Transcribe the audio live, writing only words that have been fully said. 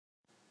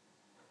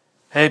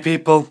Hey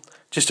people,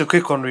 just a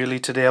quick one really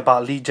today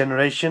about lead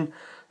generation.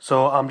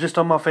 So I'm just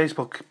on my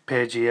Facebook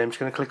page here. I'm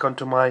just going to click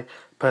onto my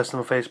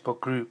personal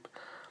Facebook group.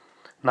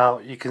 Now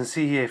you can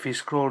see here, if you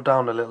scroll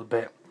down a little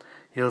bit,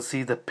 you'll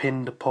see the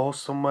pinned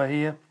post somewhere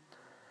here.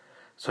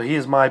 So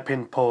here's my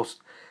pinned post.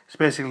 It's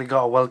basically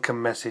got a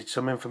welcome message,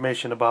 some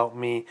information about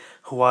me,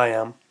 who I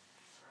am.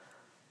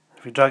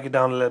 If you drag it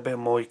down a little bit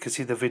more, you can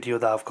see the video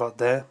that I've got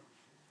there.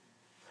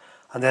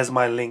 And there's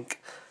my link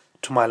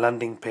to my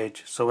landing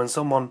page. So when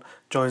someone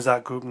joins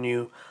that group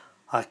new,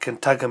 I can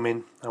tag them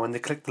in, and when they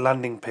click the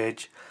landing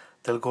page,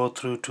 they'll go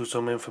through to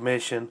some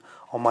information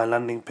on my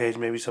landing page,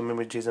 maybe some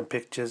images and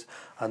pictures,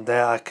 and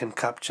there I can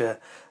capture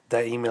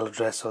their email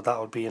address. So that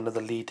would be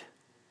another lead.